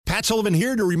Matt Sullivan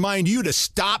here to remind you to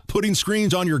stop putting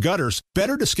screens on your gutters.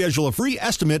 Better to schedule a free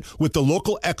estimate with the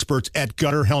local experts at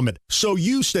Gutter Helmet so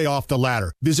you stay off the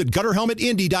ladder. Visit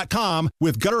GutterHelmetIndy.com.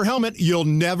 With Gutter Helmet, you'll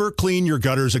never clean your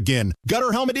gutters again.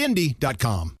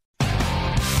 GutterHelmetIndy.com.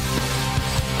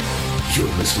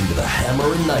 You're listening to the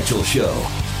Hammer and Nigel Show.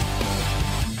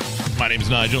 My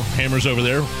name's Nigel. Hammer's over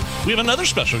there. We have another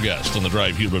special guest on the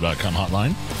DriveHuber.com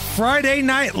hotline. Friday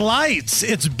Night Lights.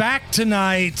 It's back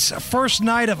tonight. First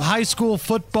night of high school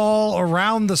football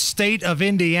around the state of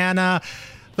Indiana.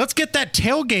 Let's get that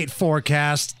tailgate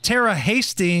forecast. Tara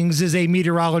Hastings is a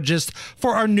meteorologist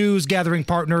for our news gathering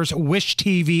partners, Wish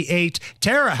TV 8.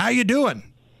 Tara, how you doing?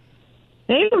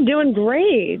 Hey, I'm doing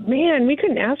great. Man, we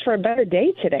couldn't ask for a better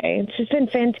day today. It's just been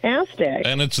fantastic.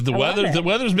 And it's the weather. The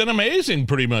weather's been amazing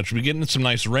pretty much. We're getting some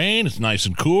nice rain. It's nice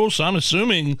and cool. So I'm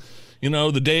assuming,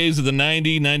 the days of the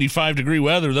 90, 95-degree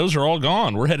weather, those are all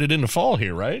gone. We're headed into fall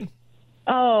here, right?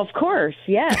 Oh, of course,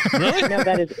 yes. Really? No,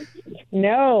 that is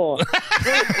no.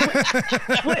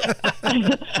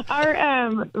 Our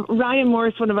Ryan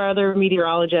Morris, one of our other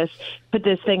meteorologists, put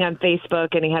this thing on Facebook,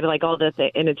 and he had all this,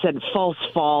 and it said "false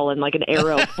fall" and an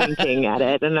arrow pointing at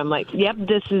it, and I'm like, "Yep,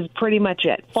 this is pretty much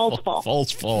it. False fall.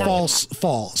 False fall. False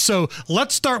fall." So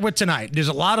let's start with tonight. There's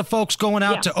a lot of folks going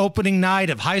out to opening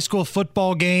night of high school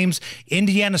football games.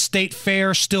 Indiana State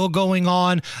Fair still going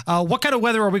on. What kind of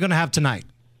weather are we going to have tonight?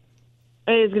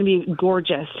 It is going to be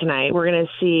gorgeous tonight. We're going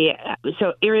to see,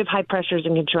 area of high pressure is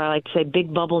in control. I like to say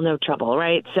big bubble, no trouble,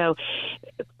 right? So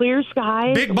clear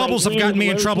skies. Big bubbles have gotten me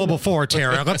in trouble before,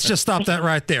 Tara. Let's just stop that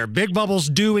right there. Big bubbles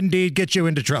do indeed get you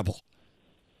into trouble.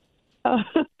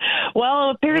 Well,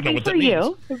 apparently for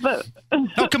you. But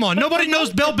oh, come on. Nobody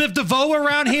knows Belle Biv DeVoe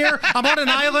around here. I'm on an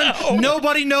island. No.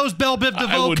 Nobody knows Belle Biv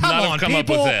DeVoe. I would come not on, have come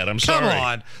people. up with that. I'm sorry. Come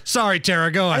on. Sorry,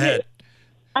 Tara. Go ahead.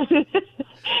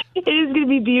 It is going to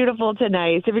be beautiful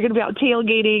tonight. So we're going to be out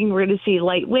tailgating. We're going to see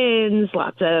light winds,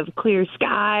 lots of clear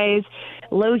skies,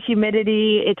 low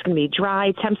humidity. It's going to be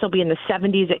dry. Temps will be in the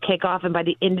 70s at kickoff, and by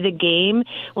the end of the game,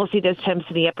 we'll see those temps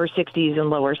in the upper 60s and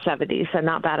lower 70s, so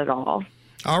not bad at all.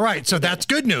 All right, so that's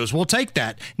good news. We'll take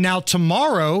that. Now,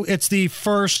 tomorrow, it's the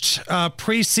first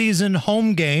preseason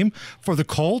home game for the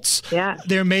Colts. Yeah.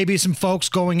 There may be some folks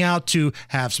going out to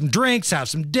have some drinks, have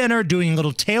some dinner, doing a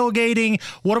little tailgating.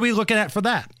 What are we looking at for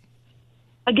that?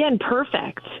 Again,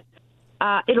 perfect.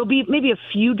 It'll be maybe a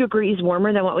few degrees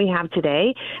warmer than what we have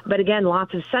today. But again,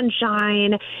 lots of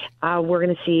sunshine. We're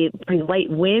going to see pretty light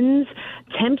winds.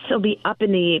 Temps will be up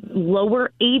in the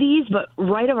lower 80s, but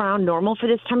right around normal for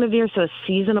this time of year. So a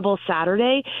seasonable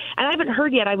Saturday. And I haven't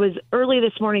heard yet. Early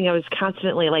this morning, I was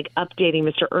constantly updating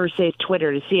Mr. Irsay's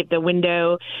Twitter to see if the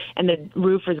window and the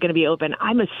roof is going to be open.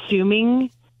 I'm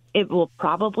assuming it will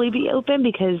probably be open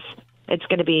because it's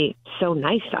going to be so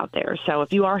nice out there. So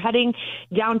if you are heading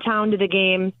downtown to the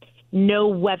game, no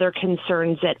weather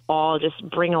concerns at all. Just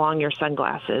bring along your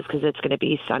sunglasses because it's going to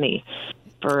be sunny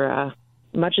for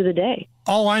much of the day.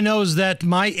 All I know is that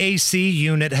my AC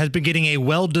unit has been getting a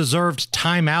well-deserved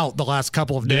timeout the last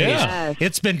couple of days. Yes.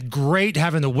 It's been great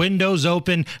having the windows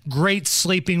open, great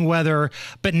sleeping weather.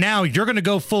 But now you're going to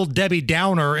go full Debbie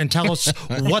Downer and tell us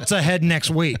what's ahead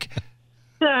next week.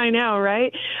 I know,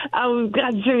 right? I'm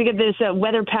sure we get this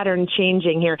weather pattern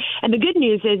changing here. And the good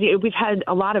news is we've had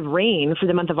a lot of rain for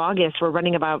the month of August. We're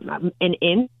running about an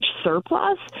inch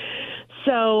surplus.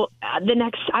 So I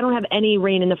don't have any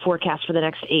rain in the forecast for the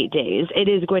next 8 days. It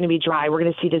is going to be dry. We're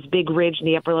going to see this big ridge in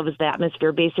the upper levels of the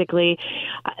atmosphere. Basically,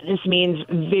 this means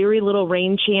very little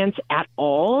rain chance at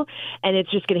all, and it's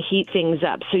just going to heat things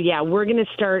up. So, yeah, we're going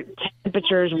to start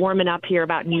temperatures warming up here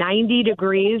about 90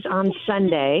 degrees on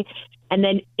Sunday, and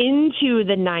then into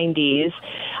the 90s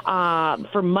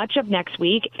for much of next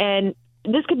week. And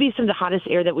this could be some of the hottest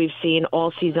air that we've seen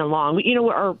all season long.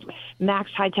 Our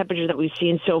max high temperature that we've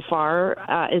seen so far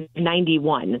is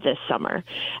 91 this summer.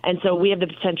 And so we have the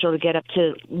potential to get up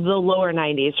to the lower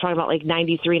 90s, talking about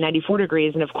 93, 94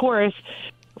 degrees. And, of course,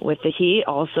 with the heat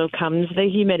also comes the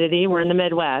humidity. We're in the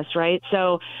Midwest, right?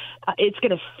 So it's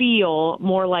going to feel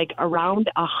more like around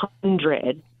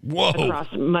 100 across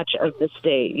much of the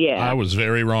state. Yeah. I was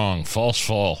very wrong. False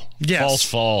fall. Yes. False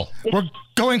fall. We're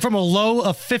going from a low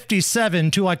of 57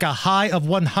 to a high of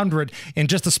 100 in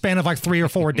just a span of 3 or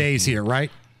 4 days here, right?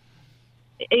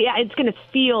 Yeah, it's going to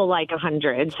feel like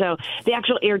 100. So the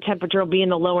actual air temperature will be in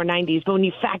the lower 90s. But when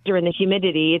you factor in the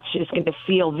humidity, it's just going to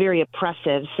feel very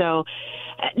oppressive. So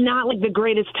not the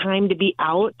greatest time to be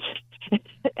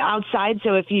outside.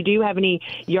 So if you do have any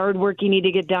yard work you need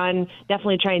to get done,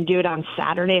 definitely try and do it on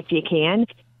Saturday if you can.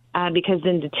 because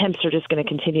then the temps are just going to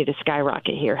continue to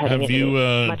skyrocket here heading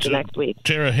into much of next week.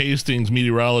 Tara Hastings,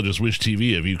 meteorologist, Wish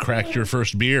TV, have you cracked your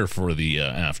first beer for the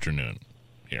afternoon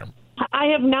here? I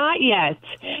have not yet,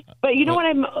 but you know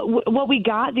what we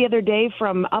got the other day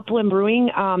from Upland Brewing,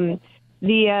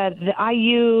 the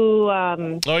IU.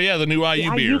 The new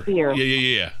IU beer.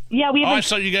 Yeah. Yeah, we. I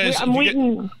saw you guys.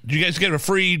 Did you guys get a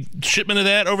free shipment of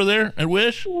that over there at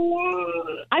Wish?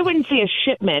 I wouldn't say a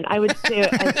shipment. I would say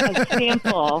a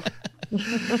sample.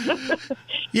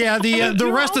 Yeah,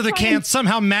 the rest of the cans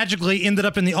somehow magically ended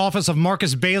up in the office of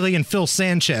Marcus Bailey and Phil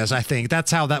Sanchez. I think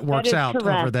that's how that works out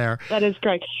over there. That is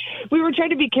correct. We were trying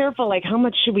to be careful. Like, how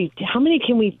many can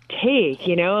we take?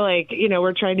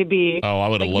 We're trying to be. Oh, I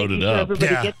would have loaded up.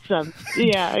 Everybody gets some.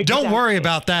 Yeah. Exactly. Don't worry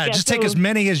about that. Yeah, just take as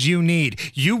many as you need.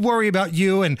 You worry about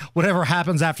you, and whatever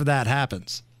happens after that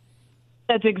happens.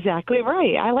 That's exactly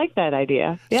right. I like that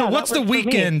idea. Yeah, so what's the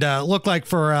weekend look like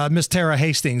for Miss Tara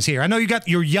Hastings here? I know you got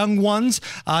your young ones.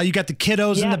 You got the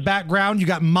kiddos in the background. You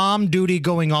got mom duty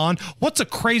going on. What's a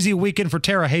crazy weekend for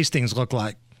Tara Hastings look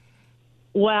like?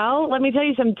 Well, let me tell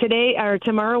you something. Today or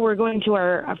tomorrow, we're going to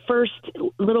our first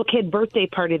little kid birthday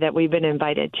party that we've been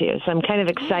invited to. So I'm kind of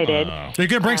excited. So you're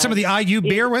going to bring some of the IU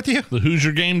beer with you? The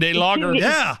Hoosier Game Day Lager?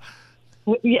 Yeah.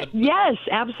 Yes,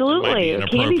 absolutely.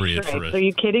 Inappropriate for us. Are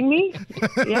you kidding me?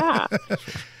 Yeah.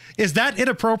 Is that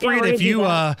inappropriate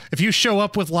if you show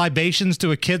up with libations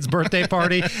to a kid's birthday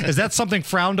party? Is that something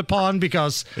frowned upon?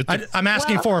 Because I'm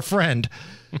asking for a friend.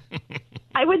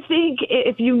 I would think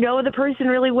if you know the person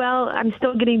really well, I'm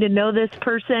still getting to know this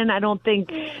person. I don't think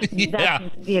that's,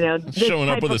 this showing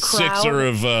up with a crowd. sixer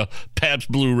of Pabst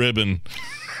Blue Ribbon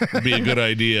would be a good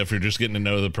idea if you're just getting to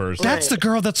know the person. That's the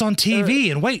girl that's on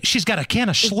TV, and wait, she's got a can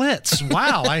of Schlitz.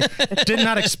 Wow, I did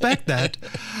not expect that.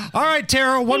 All right,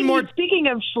 Tara, one more. Speaking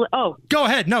of Schlitz, go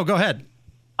ahead. No, go ahead.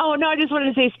 Oh no, I just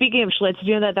wanted to say, speaking of Schlitz, do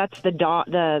you know that's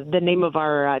the name of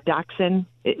our dachshund?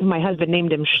 My husband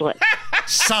named him Schlitz.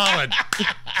 Solid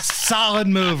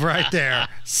move right there.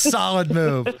 Solid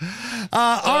move.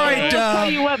 All right.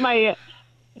 I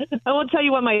won't tell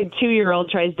you what my 2-year-old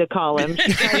tries to call him.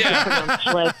 She tries to pronounce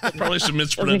Schlitz. Probably some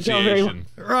mispronunciation.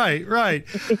 Right.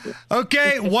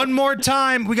 Okay, one more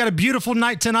time. We got a beautiful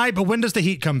night tonight, but when does the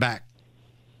heat come back?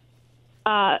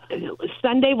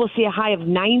 Sunday, we'll see a high of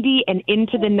 90 and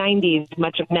into the 90s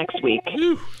much of next week.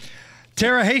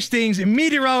 Tara Hastings,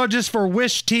 meteorologist for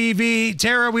Wish TV.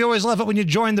 Tara, we always love it when you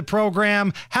join the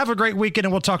program. Have a great weekend,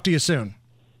 and we'll talk to you soon.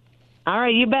 All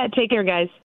right, you bet. Take care, guys.